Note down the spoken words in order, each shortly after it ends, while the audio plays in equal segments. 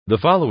The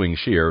following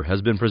shir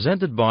has been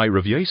presented by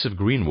Rav Yosef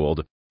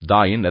Greenwald,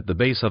 Dayan at the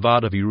Beis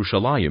Havad of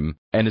Yerushalayim,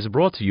 and is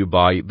brought to you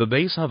by the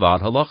Beis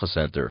Havad Halacha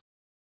Center.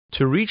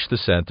 To reach the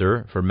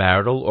center for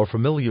marital or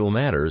familial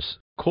matters,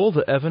 call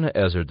the Even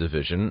HaEzer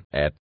division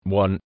at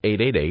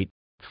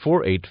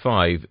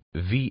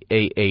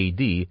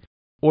 1-888-485-VAAD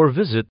or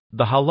visit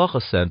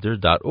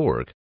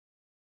thehalachacenter.org.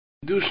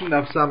 Dushin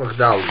Daf Samach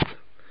Dalit.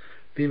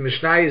 The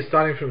Mishnah is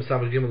starting from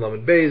Samach Gimel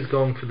Lamed Beis,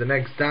 going for the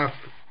next daf.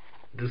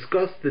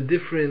 Discuss the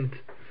different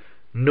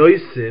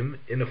noisim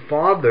in a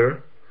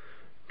father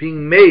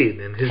being made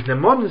and his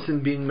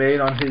nemonosim being made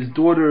on his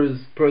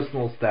daughter's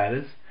personal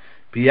status.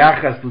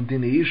 Biyachas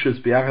l'dinei ishus,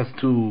 biyachas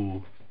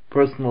to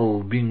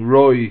personal being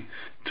roy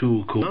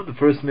to kula. The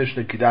first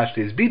Mishnah Kidashti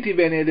is biti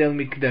ben edel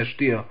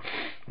mikidashtia.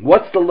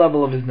 What's the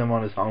level of his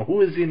nemonosim?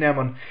 Who is he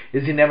nemon?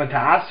 Is he nemon to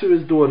answer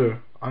his daughter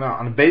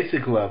on a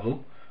basic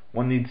level?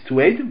 One needs to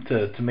aid him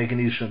to make an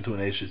isha into an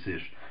eshes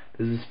ish.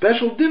 There's a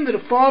special din that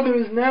a father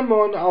is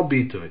nemon al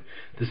bitoy.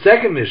 The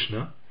second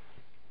Mishnah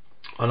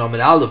on Amid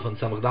Aleph, on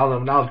Samach Dalet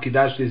Amid Aleph,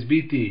 Kidashti is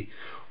biti.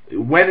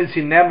 When is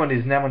he nemon?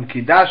 Is nemon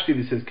Kidashti?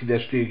 He says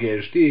Kidashti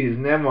Gerishti. His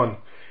nemon,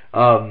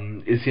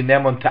 is he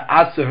nemon to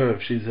answer her?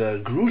 If she's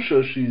a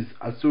grusha, she's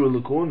asura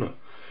l'kona.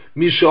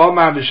 Misha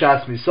Omar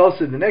b'shas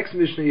misosid. The next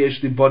Mishnah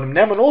yeshli bonim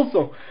nemon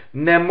also.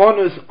 Nemon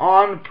is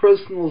on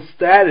personal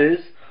status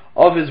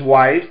of his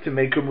wife to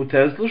make her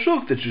mutez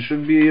l'shuk, that she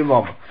shouldn't be a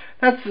yavama.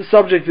 That's the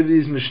subject of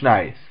these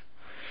Mishnayos.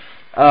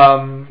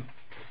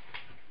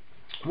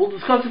 We'll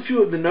discuss a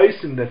few of the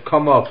noisim that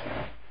come up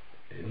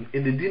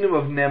in the dinam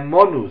of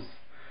nemonus,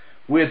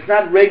 where it's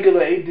not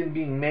regular eidin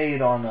being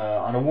made on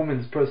a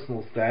woman's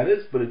personal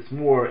status, but it's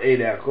more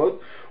eid echod.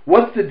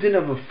 What's the din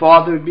of a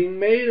father being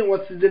made, and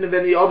what's the din of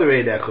any other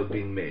eid echod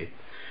being made?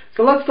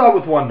 So let's start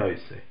with one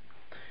noise.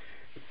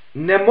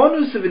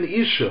 Nemonus of an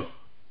isha.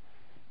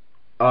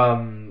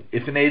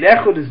 If an eid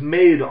echod is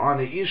made on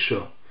an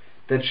isha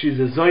that she's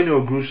a zoyna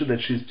or grusha,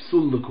 that she's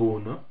psul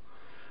l'kuhuna.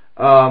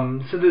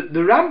 So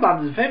the Rambam,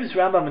 there's a famous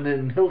Rambam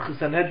in Hilchos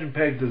Sanhedrin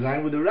Perek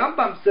Design, where the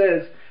Rambam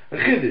says a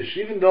chiddush,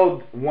 even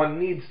though one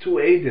needs two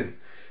eidim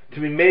to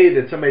be made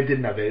that somebody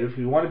didn't have eidim. If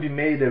we want to be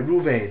made a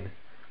Ruvain,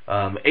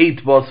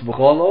 8 bos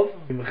v'cholov,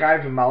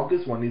 Mechayiv and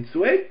Malchus, one needs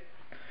two eidim.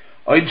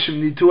 Oinshim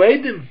need two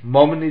eidim,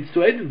 Momen needs two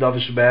eidim,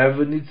 Davish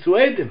Be'ever needs two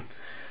eidim.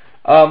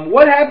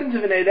 What happens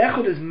if an eid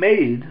echod is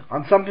made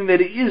on something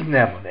that it is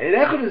nemon? Eid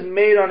echod is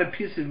made on a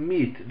piece of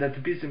meat, that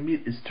the piece of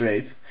meat is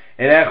treif.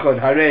 Eid echod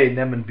harei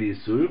nemon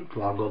b'yisur,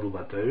 klal godel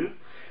b'Torah.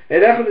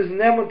 Eid echod is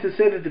nemon to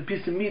say that the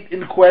piece of meat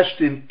in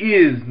question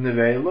is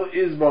nevela,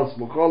 is bas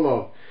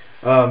b'cholov,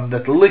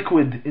 that the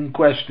liquid in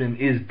question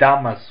is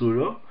dam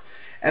asura,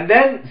 and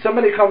then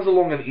somebody comes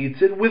along and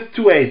eats it with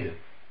two eidim.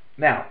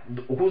 Now,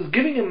 who's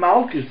giving him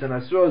malchus and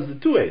asura is the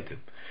two eidim.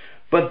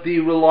 But the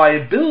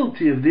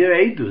reliability of their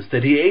edus,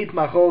 that he ate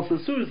machol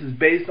sasuras, is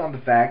based on the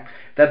fact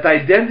that the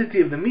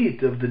identity of the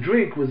meat, of the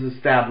drink, was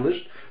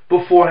established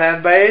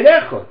beforehand by eid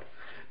echod.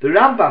 The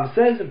Rambam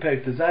says in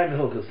Perek Tzayin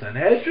Hilchos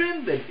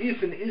Sanhedrin that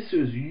if an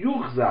isur is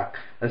yuchzak,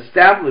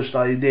 established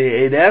on the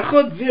eid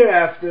echod,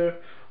 thereafter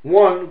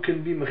one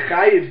can be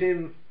mechayiv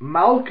him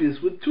malchus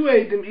with two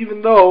eidim,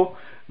 even though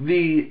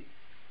the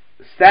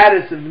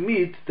status of the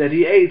meat that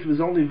he ate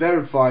was only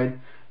verified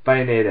by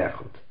an eid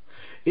echod.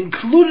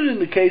 Included in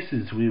the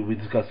cases, we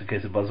discussed the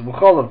case of Baz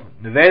B'cholov,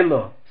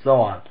 Nevela,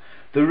 so on.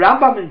 The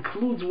Rambam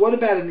includes, what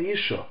about an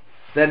Isha?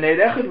 That an Eid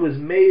Echad was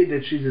made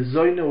that she's a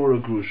Zoyna or a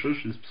Grusha,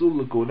 she's Psul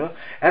L'kuna,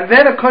 and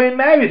then a Kohen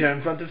married her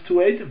in front of two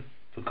Eidim.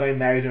 If a Kohen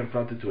married her in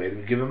front of two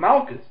Eidim, give her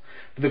Malchus.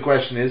 But the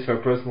question is, her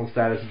personal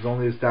status is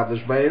only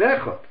established by Eid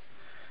Echad.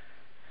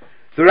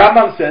 The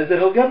Rambam says that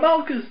he'll get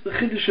Malchus, the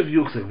Chiddush of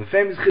Yuchzak, the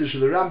famous Chiddush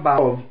of the Rambam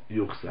of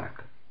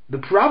Yuchzak. The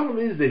problem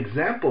is the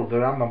example the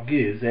Rambam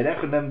gives, that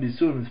Echad Mem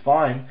Bisurim is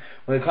fine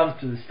when it comes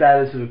to the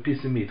status of a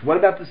piece of meat. What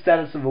about the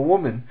status of a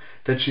woman,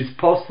 that she's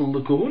postal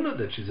l'kuhuna,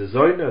 that she's a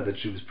zoyna, that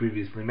she was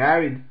previously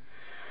married?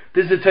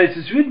 There's a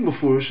Taisus Rid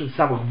Mufurish in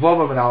Samach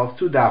Vavam and Aleph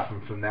 2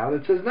 dafim from now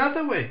that says not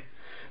that way.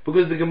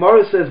 Because the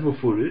Gemara says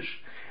Mufurish,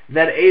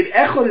 that Eid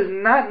Echad is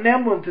not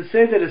Nemon to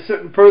say that a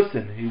certain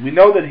person, we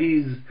know that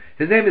his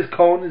name is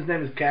Cohen, his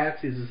name is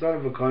Katz, he's the son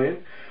of a Cohen,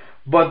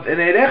 but an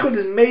Eid Echad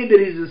is made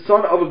that he's the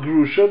son of a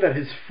grusha, that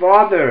his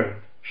father,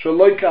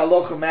 Shaloi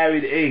Ka'alocha,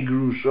 married a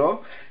grusha,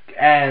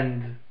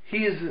 and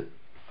he's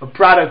a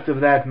product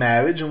of that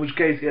marriage, in which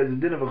case he has a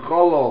din of a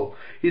cholol,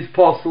 he's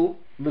posel,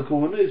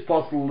 l'kuhuna, he's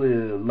posel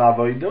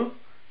lavoida,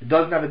 he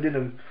doesn't have a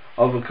din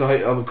of a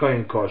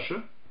kohen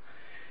kosher.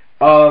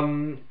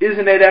 Is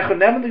an Eid Echad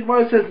Neman? The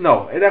Gemara says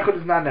no, Eid Echad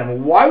is not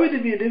Neman. Why would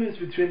there be a difference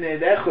between the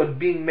Eid Echad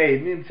being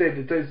made? Meaning to say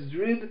the Taisus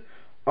Rid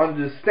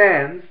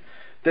understands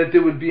that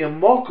there would be a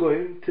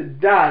mokoim to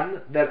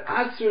dan that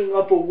answering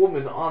up a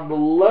woman on the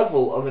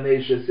level of an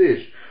eshes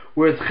ish,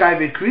 where it's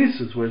chayve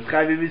krisus, where it's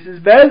chayve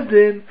Mrs.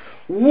 Bezdin,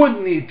 would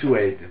need to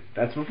aid him.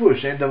 That's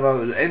mafush. Ein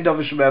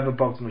davar shebe'ever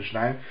poks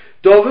mishnayim.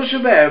 Davar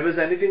shebe'ever is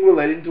anything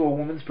relating to a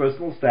woman's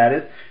personal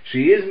status.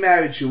 She is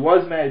married, she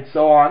was married,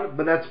 so on,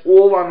 but that's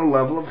all on the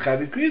level of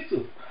chayve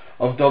krisus,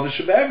 of davar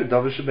shebe'ever.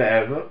 Davar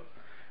shebe'ever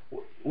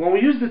when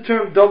we use the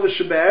term Dova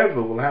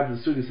Shebe'erva, we'll have the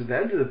sugis at the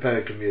end of the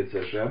Perek of Yetz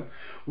Hashem,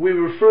 we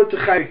refer to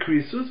Chai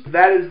Krisus.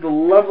 That is the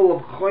level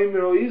of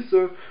Choymer or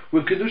Yisur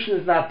where Kedushin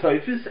is not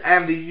Toifis,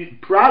 and the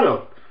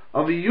product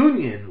of a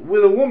union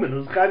with a woman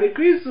who's Chai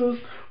Krisus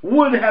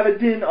would have a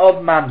din of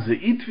Mamzer.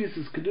 Itvis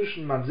is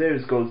Kedushin,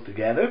 Mamzeris goes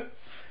together.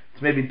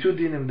 It's maybe two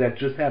dinim that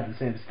just have the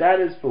same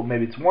status, but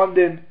maybe it's one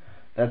din.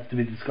 That's to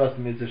be discussed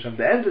in Yetz Hashem,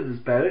 the end of this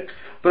Perek.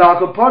 But Al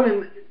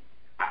Kaponim,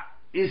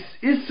 is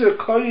Isser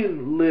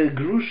Koyin le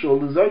Grusha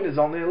le Zoin is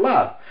only a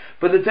lot.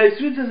 But the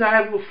Taisvit says, I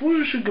have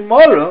Mufurish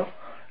Gemara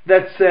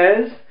that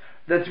says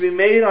that to be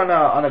made on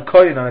a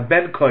Koyin, on a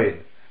Ben Koyin,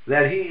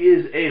 that he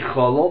is a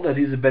Cholol, that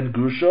he's a Ben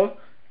Grusha.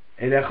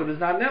 Echad is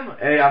not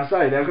Neman.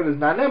 Echad is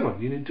not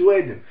Neman. You need to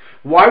aid him.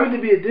 Why would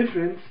there be a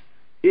difference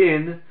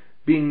in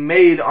being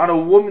made on a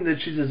woman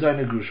that she's a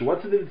Zoina Grusha?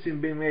 What's the difference in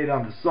being made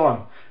on the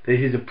son that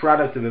he's a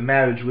product of a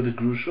marriage with a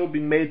Grusha, or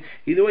being made,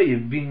 either way, you're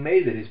being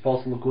made that he's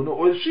Posel L'Kuhuna,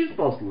 or she's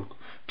Posel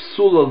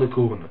Psula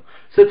L'Kuhuna.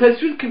 So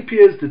Taisvit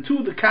compares the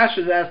two. The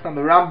Kasha is asked on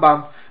the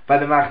Rambam by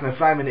the Machne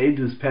Ephraim in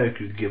Edus Perek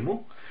Yud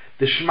Gimel.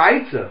 The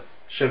Shmaitzer,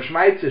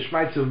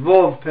 Shmaitzer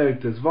Vov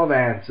Perek Tes Vov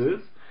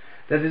answers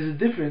that there's a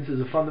difference,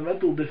 there's a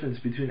fundamental difference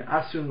between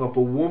answering up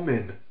a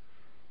woman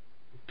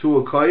to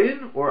a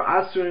Kohen or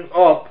answering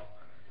up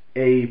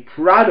a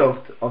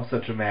product of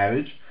such a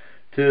marriage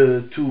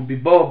to be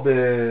bob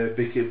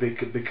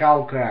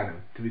bekal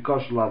kranim, to be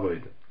kosher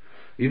lavoid,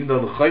 even though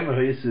the Choymer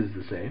Ha'isa is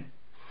the same.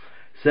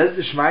 Says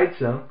the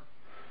Shmaitzer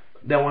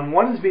that when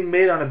one is being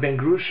made on a Ben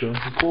Grusha,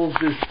 he calls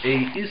this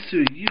a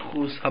Isur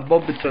Yichus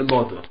Habob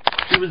B'Toyloda.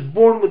 He was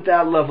born with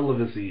that level of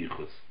Isur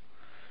Yichus.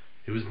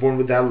 He was born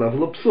with that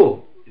level of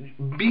Psul.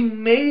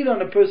 Being made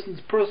on a person's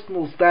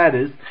personal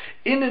status,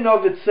 in and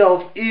of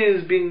itself,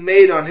 is being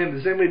made on him,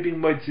 the same way being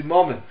Moitzi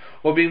Moment,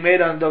 or being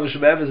made on a Dova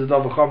Shebe'ev, as a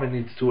Dova Chomer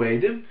needs to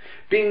aid him.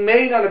 Being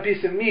made on a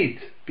piece of meat,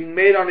 being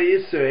made on a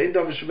Yisur, Ein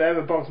Dova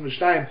Shebe'ev, Pax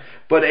Mishtayim,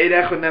 but Ein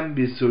Echad Nem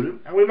B'Yisurim.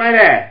 And we might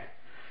add,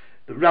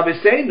 Rabbi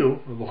Seinu,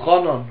 Rabbi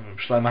Chonon,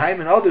 Rabbi Shlomo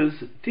Haim, and others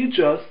teach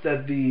us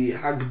that the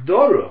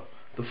Hagdorah,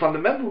 the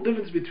fundamental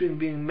difference between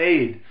being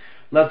made,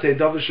 let's say,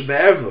 Dova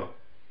Shebe'ev,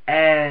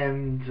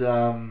 and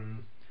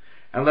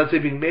let's say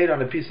being made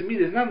on a piece of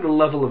meat is not the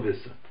level of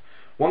Issa.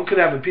 One could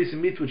have a piece of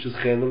meat which is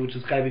Chayla, which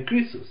is Chayve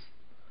Krisus.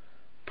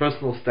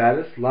 Personal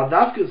status, Lav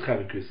Davka is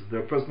Chayve Krisus.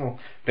 Their personal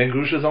Ben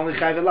Grusha is only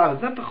Chayve Lav.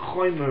 It's not the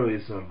Choymer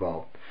Issa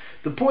involved.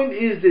 The point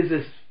is there's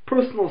this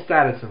personal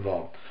status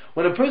involved.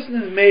 When a person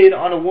is made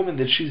on a woman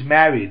that she's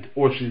married,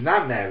 or she's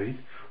not married,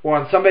 or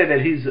on somebody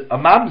that he's a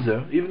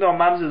mamzer, even though a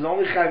mamzer is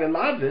only Chayve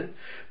Lavin,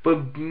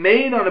 but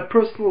made on a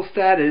personal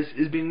status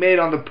is being made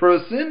on the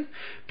person,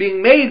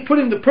 being made,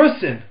 putting the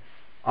person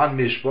on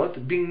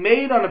Mishpat, being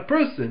made on a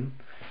person,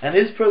 and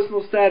his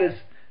personal status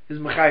is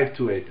Mechayiv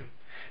to Eidim.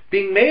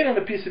 Being made on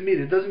a piece of meat,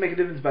 it doesn't make a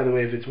difference, by the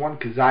way, if it's one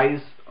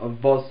kazayis of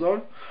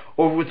Bosor,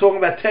 or if we're talking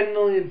about 10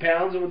 million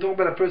pounds, and we're talking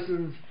about a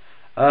person's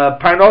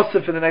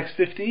parnosa for the next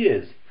 50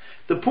 years.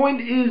 The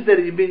point is that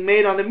it's being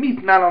made on the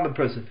meat, not on the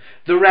person.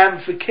 The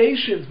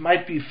ramifications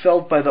might be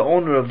felt by the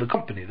owner of the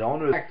company, the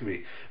owner of the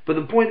factory. But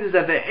the point is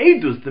that the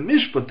Eidus, the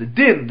Mishpat, the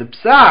Din, the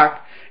Psak,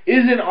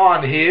 isn't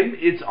on him,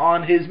 it's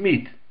on his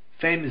meat.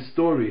 Famous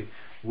story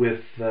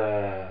with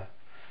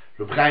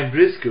Reb Chaim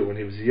Brisker when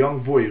he was a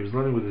young boy. He was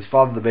learning with his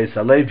father, the Beis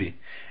Halevi,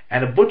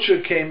 and a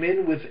butcher came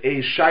in with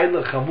a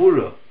Shaila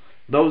Chamura.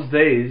 Those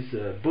days,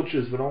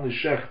 butchers would only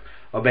shech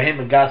a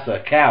behemoth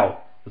gasa, a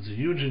cow. It was a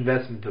huge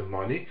investment of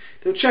money.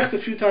 They would check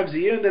a few times a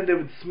year, and then they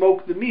would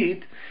smoke the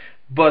meat.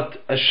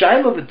 But a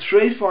shaila of a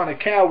treifa on a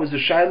cow was a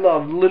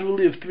shaila of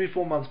literally of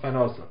 3-4 months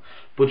panosa.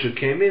 Butcher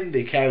came in,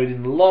 they carried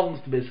in the lungs,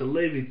 the Beis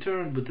Halevi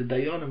turned with the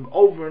dayanim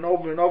over and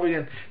over and over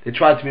again. They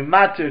tried to be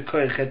mater,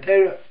 koyach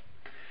hetera.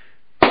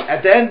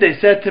 At the end they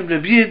said to him,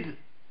 Reb Yid,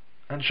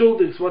 and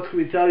Shuldiks, what can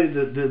we tell you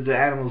the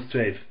animal's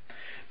treif?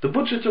 The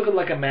butcher took it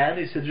like a man.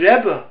 He said,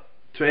 Rebbe,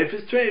 treif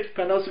is treif,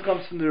 panosa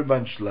comes from the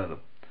Rebbein Shalom.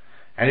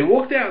 And he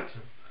walked out.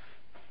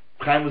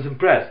 Chaim was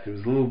impressed. He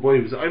was a little boy,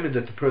 he was oimid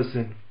that the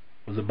person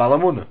was a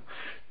balamuna.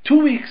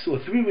 2 weeks or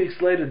 3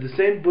 weeks later, the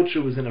same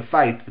butcher was in a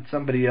fight with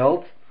somebody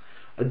else.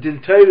 A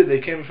din Torah, they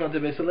came in front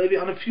of Beis Halevi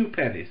on a few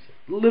pennies,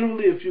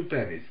 literally a few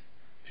pennies,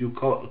 a few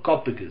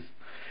kopikas,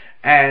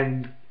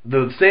 and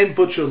the same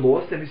butcher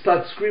lost, and he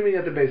started screaming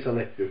at the Beis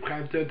Halevi.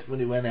 Chaim turned when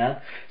he went out,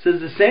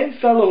 says the same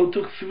fellow who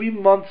took 3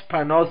 months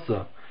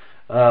parnosa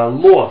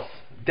lost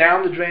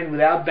down the drain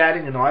without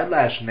batting an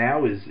eyelash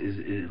now is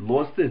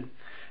lost it.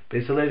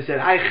 Beis Halevi said,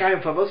 "Ay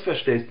Chaim, was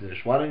verstehst du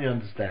nicht? Why don't you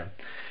understand?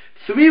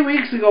 3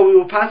 weeks ago we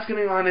were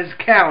paskening on his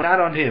cow, not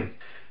on him.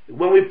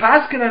 When we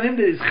pasken on him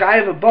that he's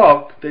chayiv a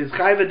bok, that he's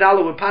chayiv a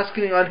dollar, we're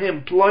paskening on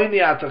him,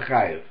 ploini ata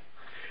chayiv.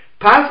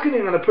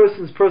 Paskening on a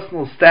person's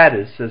personal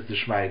status, says the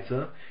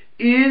Shmaitzer,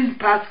 is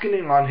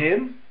paskening on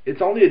him.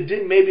 It's only a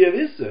din, maybe of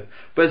Issa,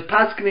 but it's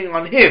paskening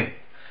on him.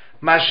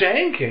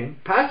 Masha'enkin,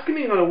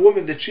 paskening on a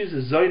woman that she's a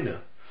zoina,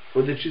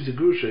 or that she's a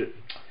grusha,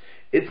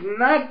 it's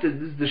not the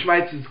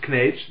Shmaitzer's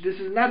knech, this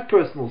is not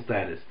personal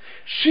status.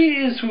 She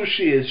is who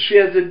she is. She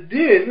has a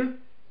din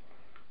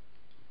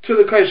to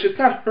the Kodesh. It's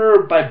not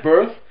her by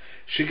birth.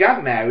 She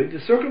got married. The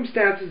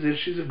circumstances is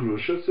she's a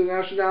grusha, so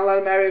now she's not allowed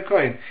to marry a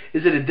kohen.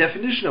 Is it a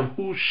definition of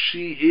who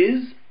she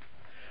is?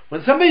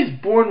 When somebody's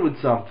born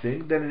with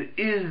something, then it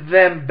is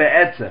them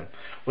be'etzem.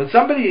 When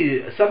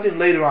something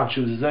later on, she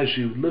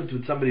lived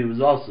with somebody who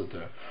was also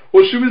there,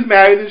 or she was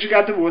married and she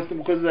got divorced, and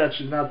because of that,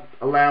 she's not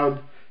allowed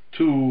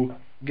to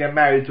get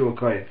married to a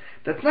kohen.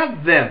 That's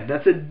not them.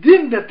 That's a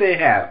din that they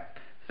have.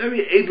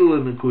 Very edel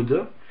in the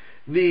kuda.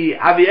 The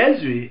Avi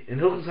Ezri in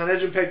Hilchos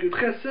Sanhedrin Perek Yud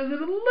Ches says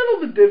it a little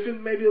bit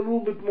different, maybe a little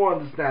bit more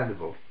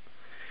understandable.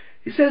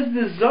 He says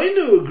the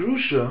Zoynu or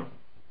Grusha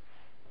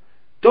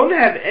don't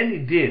have any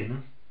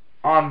din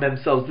on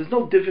themselves. There's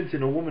no difference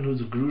in a woman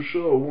who's a Grusha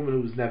or a woman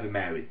who was never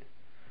married.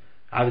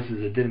 Obviously,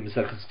 there's a din in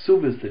Mesechus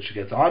Ksubis that she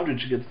gets 100,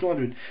 she gets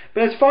 200.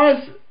 But as far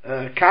as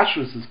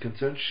Kashrus is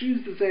concerned,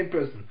 she's the same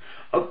person.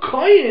 A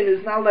Kohen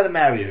is not allowed to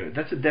marry her.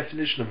 That's a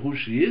definition of who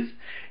she is.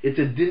 It's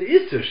a din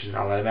Isser, she's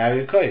not allowed to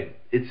marry a Kohen.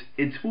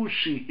 It's who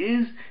she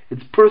is,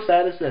 it's per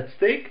status at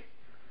stake.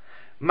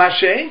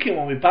 Masha'enkin,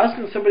 when we pass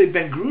on somebody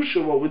Ben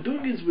Grusha, what we're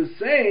doing is we're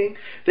saying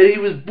that he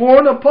was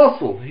born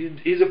apostle.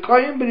 He's a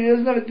Kohen, but he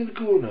doesn't have a din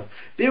Kuna.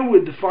 There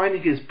we're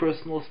defining his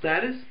personal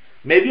status.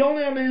 Maybe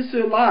only on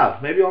the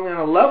lav, maybe only on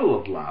a level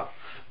of lav.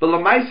 But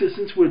Lamaisa,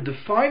 since we're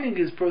defining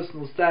his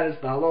personal status,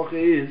 the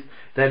halacha is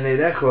that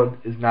Neirechod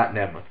is not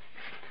Nema.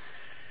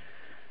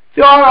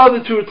 There are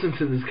other truths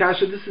in this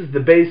kasha. This is the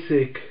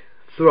basic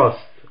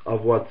thrust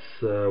of what's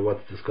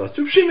discussed.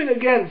 Reb Shimon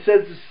again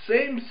says the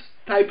same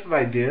type of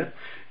idea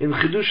in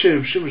Chidush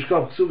Reb Shimon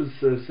Shkov Ksubas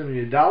Siman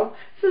Yudal.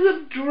 Says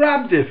a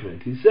drop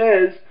different. He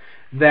says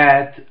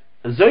that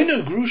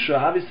Zoyna Grusha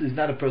obviously is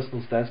not a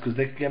personal status because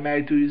they can get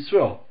married to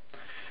Yisrael.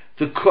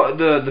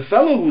 The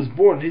fellow who was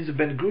born, he's a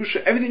Ben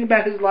Grusha, everything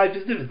about his life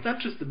is different. It's not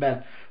just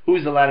about who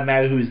he's allowed to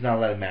marry, who he's not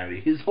allowed to marry.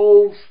 His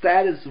whole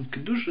status of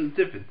Kedusha is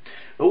different.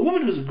 A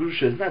woman who's a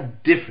Grusha is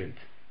not different.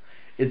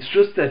 It's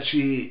just that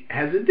she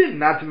has a din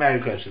not to marry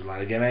a Kohen. She's allowed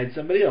to get married to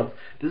somebody else.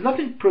 There's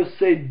nothing per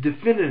se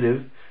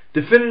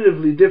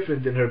definitively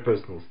different in her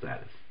personal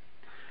status.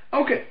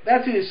 Okay,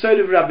 that's the Yesod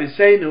of Rabbi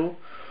Seinu,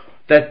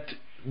 that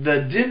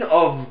the din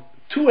of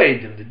two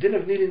Eidim, the din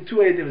of needing two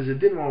Eidim is a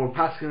din when we're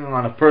passing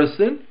on a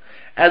person,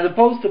 as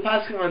opposed to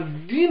passing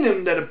on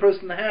dinim that a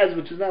person has,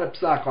 which is not a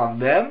psak on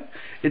them.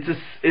 It's a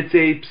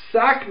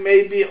psak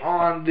maybe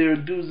on their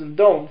do's and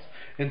don'ts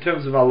in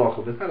terms of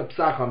halacha. But it's not a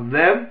psak on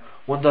them.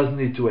 One doesn't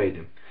need to aid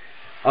him.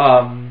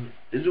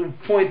 As we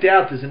point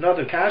out, there's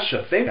another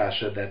kasha, famous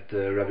kasha that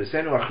Rabbi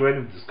Seinu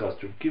Achronim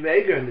discussed. Rabbi Kiva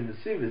Eger and the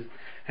Nesivis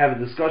have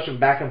a discussion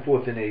back and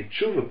forth in a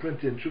tshuva,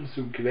 printed in tshuva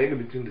Rabbi Kiva Eger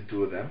between the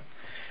two of them,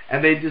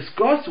 and they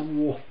discuss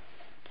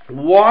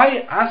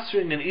why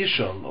asring an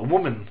isha, a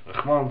woman,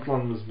 Achman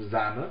Tlon was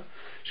mizana,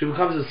 she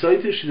becomes a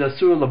soiter, she's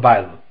asura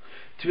labayla.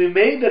 To be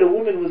made that a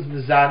woman was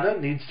mizana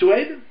needs to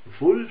aid him.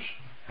 Foolish.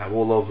 Have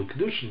all over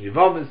Kedushin,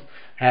 Yevamis,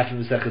 half of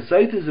Mesechus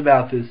Soiter is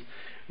about this.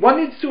 One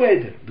needs to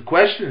aid him. The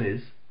question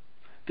is,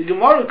 the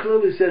Gemara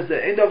clearly says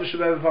that Ein Davar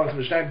Shebeva Fangs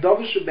Mishnayim,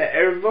 Davar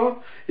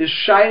Shebe'erva is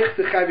Shaykh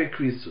to Chayve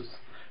Krisus.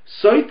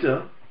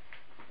 Soiter,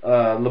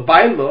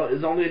 labayla,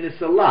 is only in its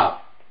alav.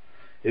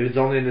 If it's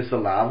only in this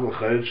alav,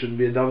 it shouldn't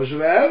be a davar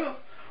shebe'erva.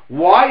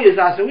 Why is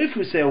that? So if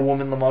we say a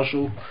woman,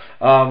 Lamashul,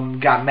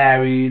 got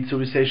married, so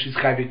we say she's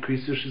chayvik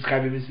krisus, she's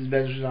chayvik Mrs.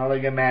 Ben, she's not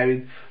like get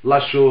married,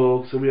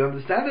 lashuk, so we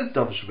understand it's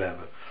davar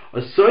shebe'erva. A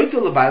soita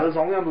labayla is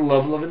only on the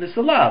level of an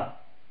isalav.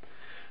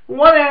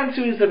 One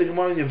answer is that the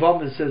Gemara in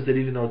Yevamah says that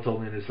even though it's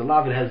only an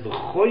isalav, it has the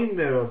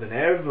choymer of an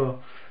erva,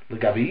 the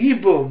gabi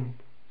ibum,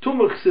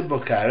 tumuk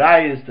sibba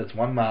karayis, that's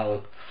one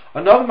mahalach.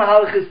 Another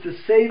mahalach is to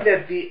say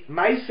that the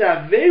Maisa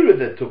Avera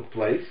that took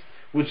place,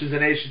 which is an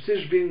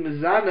Eishetish being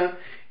Mizana,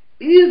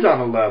 is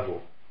on a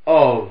level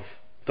of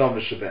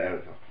Davar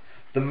Shebe'erva.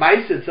 The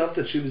Maisa itself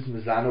that she was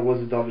Mizana was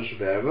a Davar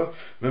Shebe'erva.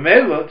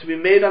 Memela, to be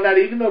made on that,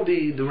 even though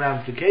the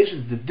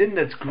ramifications, the din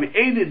that's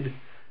created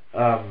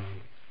Al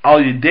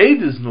Yedei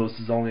Diznus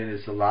is only in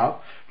Isalav,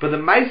 but the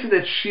Maisa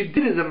that she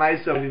did is a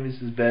Maisa of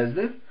Mrs.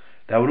 Bezdin,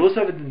 that would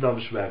also have a din Davar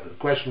Shebe'erva. The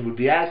question would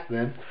be asked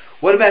then,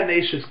 what about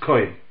Neish's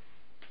Kohen?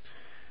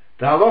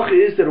 The halacha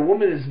is that a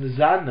woman is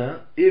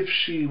mizana if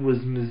she was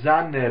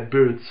mizana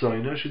birt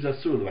soina, she's a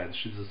surah,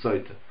 she's a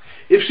soita.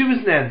 If she was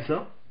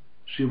nensa,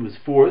 she was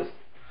forced,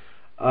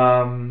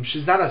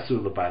 she's not a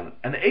surah pilot.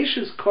 An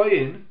Eishes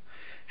Kohen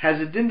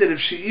has a din that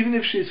even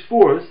if she's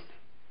forced,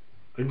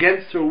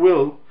 against her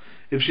will,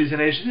 if she's an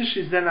Eishes,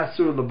 she's then a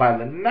surah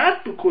pilot.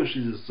 Not because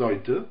she's a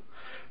soita,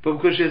 but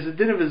because she has a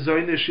din of a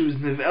zoina, she was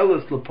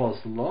nivelas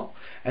l'apostolo,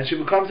 and she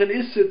becomes an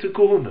issa to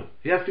kohuna.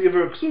 He has to give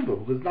her a ksuba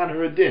because it's not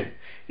her din.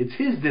 It's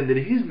his din that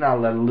he's not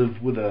allowed to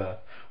live with a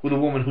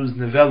woman who's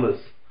nivelas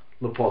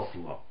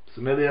l'apostolo.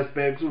 So maybe that's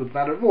pay a ksuba. It's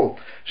not her fault.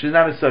 She's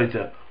not a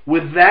soita.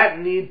 Would that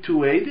need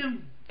to aid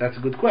him? That's a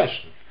good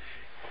question.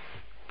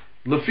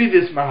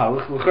 Lefidis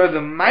mahalach l'chor the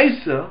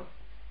ma'isa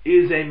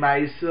is a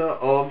ma'isa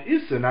of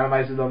issa, not a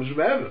ma'isa of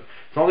Shabbat.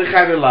 It's only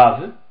chayve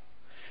lavin.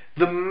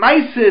 The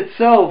Maisa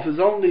itself is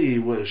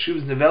only she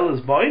was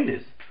Nevella's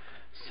Boinis.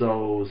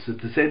 So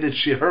to say that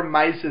her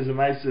Maisa is a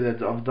Maisa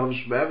that of Davar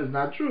Shebe'erva is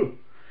not true.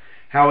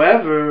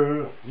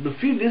 However,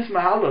 Lefi this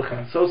mahalach,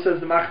 and so says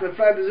the Machne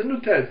Fad, there's a new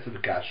teretz to the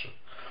kasha.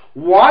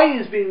 Why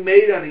is being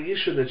made on a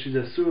isha that she's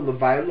asur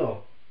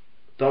l'baylo,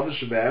 davar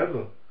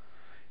shebe'erva,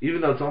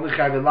 even though it's only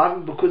chayv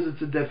lavin? Because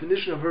it's a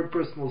definition of her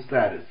personal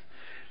status.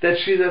 That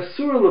she's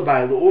asur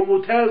l'baylo or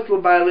muteres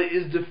l'baylo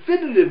is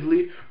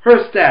definitively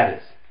her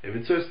status. If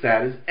it's her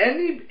status,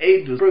 any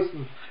edus,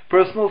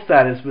 personal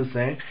status, we're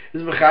saying,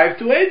 is mechayiv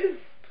to edus.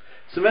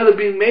 So Mela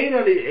being made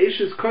on the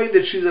isha's coin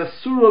that she's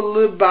asur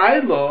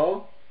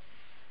l'baylo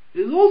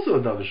is also a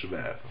davar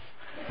shebe'erva.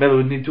 Mela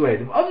would need to aid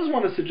him. Others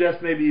want to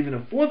suggest maybe even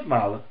a fourth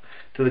malach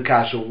to the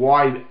kasha.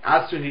 Why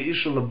Asrin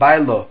Yisha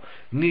L'Baylo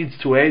needs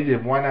to aid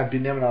him? Why not be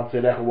Neman Al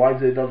Tzeirecha? Why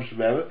is it Davar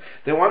Shebe'erva?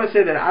 They want to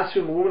say that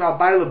Asrin L'Woman Al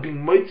Baylo being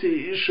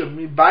Moitzi Isha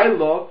Mi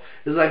Baylo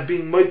is like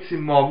being Moitzi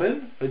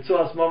Momen.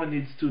 Hitzos Momen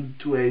needs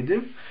to aid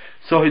him.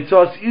 So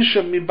Hitzos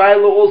Isha Mi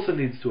Baylo also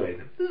needs to aid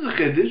him. This is a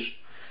chiddush.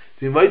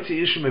 The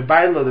Moitzi Isha Mi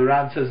Baylo, the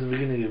Ran says in the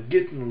beginning of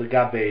Gittin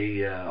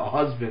Legabe a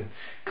husband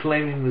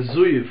claiming the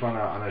Zuyuf on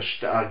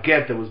a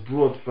get that was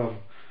brought from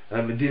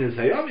Medina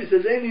Hayom. He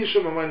says, Ein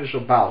Yisham Amayna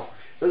Shabal.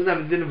 Doesn't have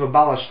a din of a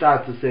Bal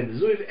Ashtat to say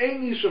Mezuyif.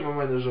 Ein Yisham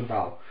Amayna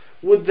Shabal.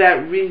 Would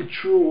that ring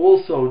true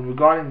also in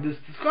regarding this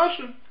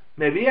discussion?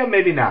 Maybe yeah,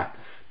 maybe not.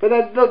 But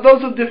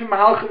those are different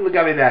mahalchim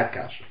legabe that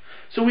kasha.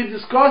 So we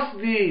discussed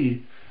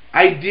the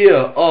idea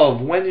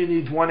of when you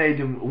need one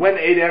edim, when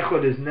eid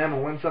echod is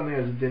nema, when something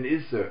has a din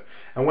iser,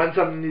 and when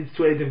something needs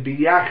two edim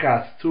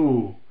biyachas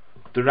to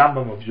the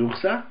Rambam of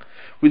Yuchsak.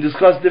 We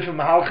discussed different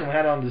mahalchim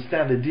how to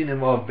understand the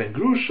dinim of Ben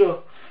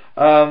Grusha.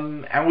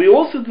 And we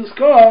also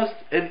discussed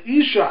an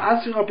Isha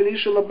asking up an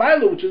Isha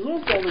L'Baylo, which is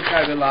also only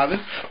Chayv Elavin.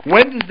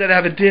 When does that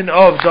have a din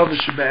of Davar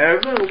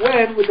Shebe'erva? And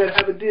when would that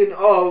have a din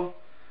of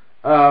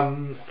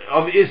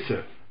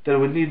Isser, that it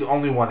would need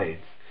only 1/8?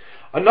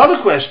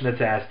 Another question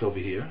that's asked over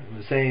here, in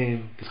the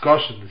same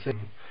discussion, the same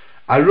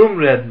Arum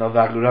Redden of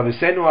Rabbi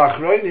Senu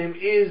Achroinim,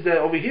 is that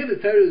over here the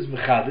Torah is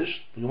Mechadish.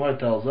 The Gemara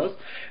tells us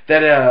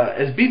that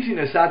as Biti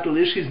Nesatul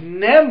Ish, his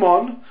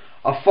Nemon,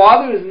 a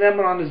father is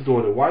Neman on his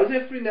daughter. Why does it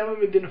have to be Neman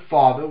within a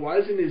father? Why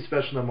does he need a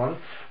special Neman?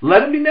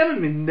 Let him be Neman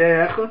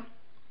Midnei.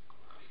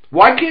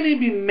 Why can't he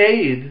be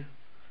made,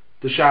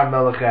 the Shah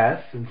Melech has,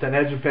 in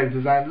Sanhedrin Peg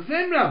design, the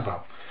same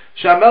Rambam?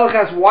 Shah Melech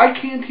has, why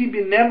can't he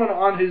be Neman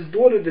on his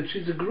daughter that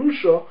she's a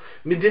Grusha,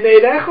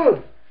 Midinei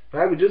Echod?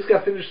 Right, we just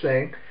got finished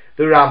saying,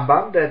 the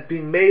Rambam, that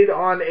being made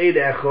on Eid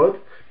Echod,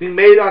 being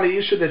made on a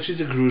Yisha that she's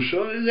a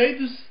Grusha, is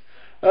Eidus.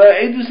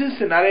 Eidus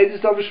Issa, not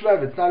Eidus Davar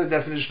Shebe'erva. It's not a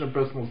definition of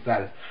personal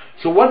status.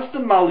 So what's the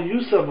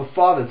malyusa of a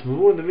father? It's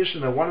Mavu in the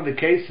Mishnah that one of the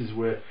cases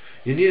where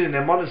you need an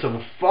emonus of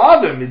a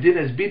father,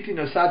 Medinas Biti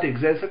Nosati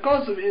Exes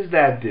HaKosov, is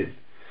that din.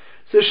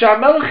 So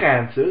Shamelech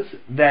answers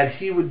that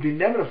he would be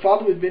Neman, a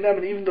father would be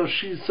Neman, even though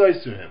she's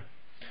sois to him.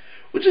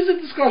 Which is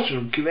a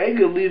discussion.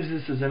 Kivega leaves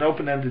this as an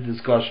open-ended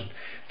discussion.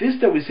 This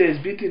that we say is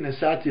Biti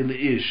Nosati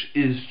Leish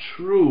is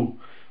true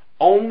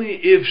only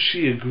if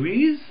she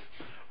agrees,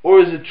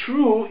 or is it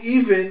true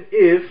even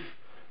if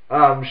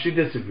she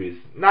disagrees?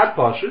 Not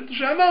Pashut. The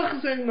Shamelech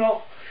is saying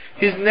no.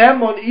 He's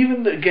Nemon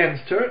even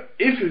against her.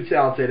 If you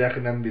tell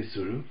Tzeirecha Nem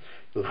Bisurim,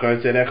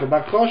 Tzeirecha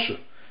Bakosha.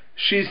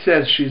 She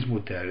says she's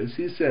Muteris.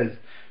 He says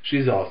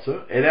she's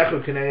also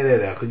Erecha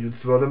Keneged Erecha. You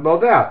throw them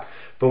both out.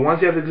 But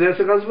once you have the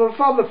Gzesa Gaz of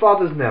the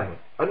father's Nemon.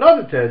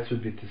 Another teretz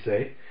would be to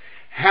say,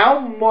 how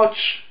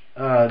much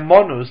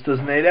monus does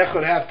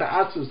Neirechot have to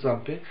ask for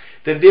something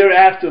that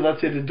thereafter, let's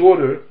say the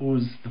daughter,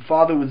 whose the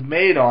father was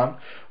made on,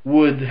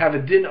 would have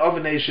a din of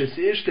an Eishes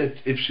Ish, that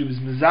if she was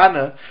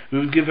Mizana, we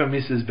would give her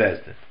Mrs.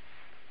 Bezdin.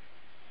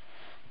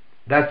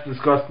 That's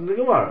discussed in the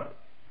Gemara.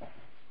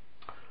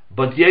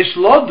 But Yesh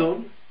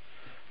Lodun,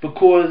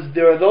 because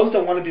there are those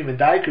that want to be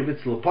Medayker,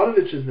 Vitzel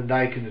Aponovich is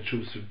Medayker in the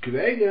Truth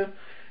Kivega,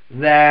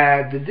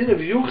 that the din of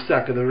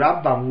Yuchsak of the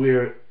Rambam,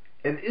 where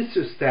an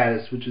Isser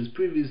status which is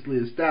previously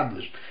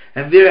established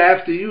and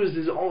thereafter used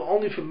is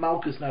only for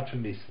Malkus, not for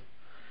Misa.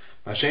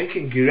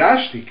 Mashenkin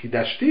Girashti,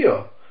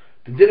 Kidashtio,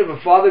 the din of a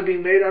father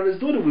being made on his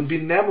daughter would be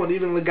Nemon,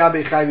 even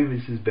Legabe Chayvi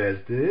Mrs.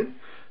 Bezdin,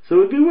 so it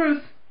would be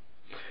worse.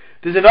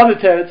 There's another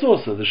teretz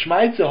also. The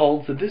Shmaitzer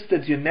holds that this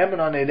that you're Nemon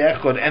on Eid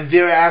Echod and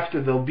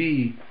thereafter there'll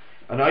be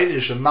an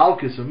Einish, a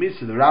Malkus, or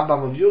Misa, the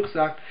Rambam of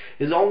Yuchsak,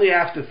 is only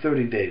after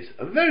 30 days.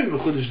 A very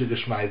Mechudish the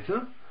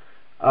Shmaitzer.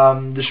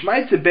 The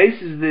Shmaitzer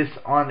bases this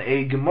on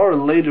a Gemara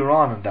later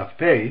on Daf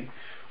Pei,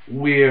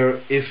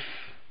 where if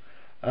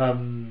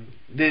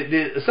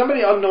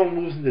somebody unknown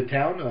moves into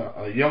town,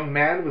 a young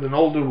man with an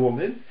older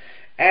woman,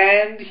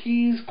 and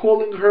he's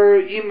calling her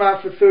Ima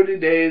for 30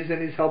 days,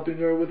 and he's helping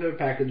her with her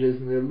packages,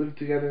 and they live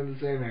together in the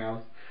same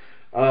house.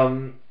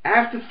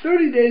 After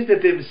 30 days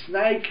that they've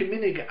snai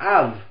kiminig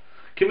av,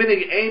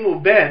 kiminig emu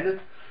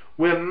ben,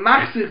 we're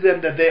machzich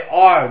them that they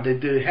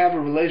have a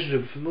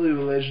relationship, familiar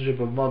relationship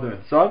of mother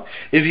and son.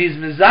 If he's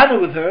mizana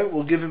with her,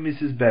 we'll give him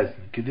Mrs.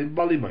 Bezdin. Kedin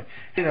balimoy.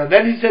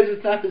 Then he says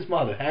it's not his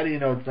mother. How do you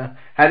know it's not?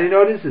 How do you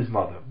know it is his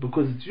mother?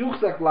 Because it's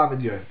Yuchsak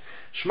Lamed Yoim.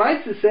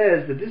 Shmaitzer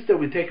says that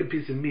we take a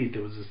piece of meat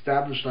that was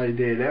established by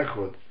Idei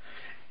Echod,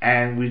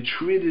 and we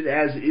treat it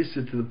as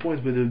Issa to the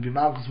point where there would be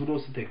Malchus would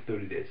also take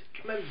 30 days.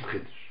 Tremendous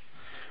chiddush.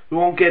 We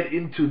won't get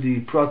into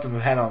the problem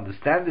of how to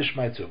understand the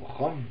Shmaitzer.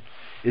 Chum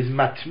is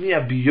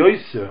matmiya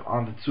biyoser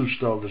on the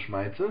Zushtal the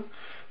Shmaitzer.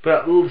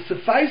 But it will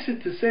suffice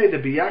it to say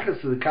that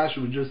biyachas to the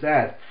kasha we just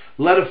asked,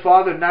 let a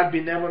father not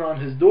be neman on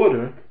his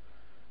daughter,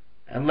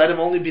 and let him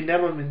only be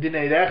neman in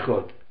dinei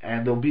rechod,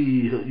 and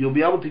you'll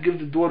be able to give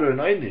the daughter an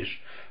einish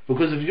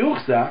because of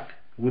yuchzak.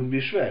 Wouldn't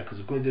be shver, because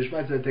according to the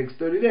Shmaitzer it takes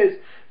 30 days.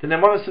 The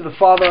nemanos of the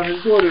father on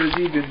his daughter is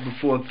even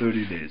before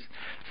 30 days.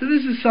 So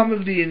this is some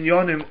of the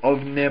inyonim of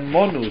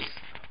nemonus,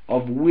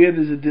 of where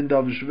there's a din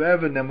of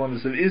shver and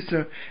nemonus of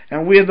iser,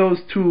 and where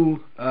those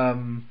two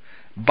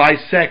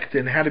bisect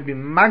and how to be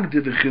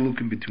magdid the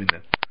chiluk in between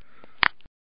them.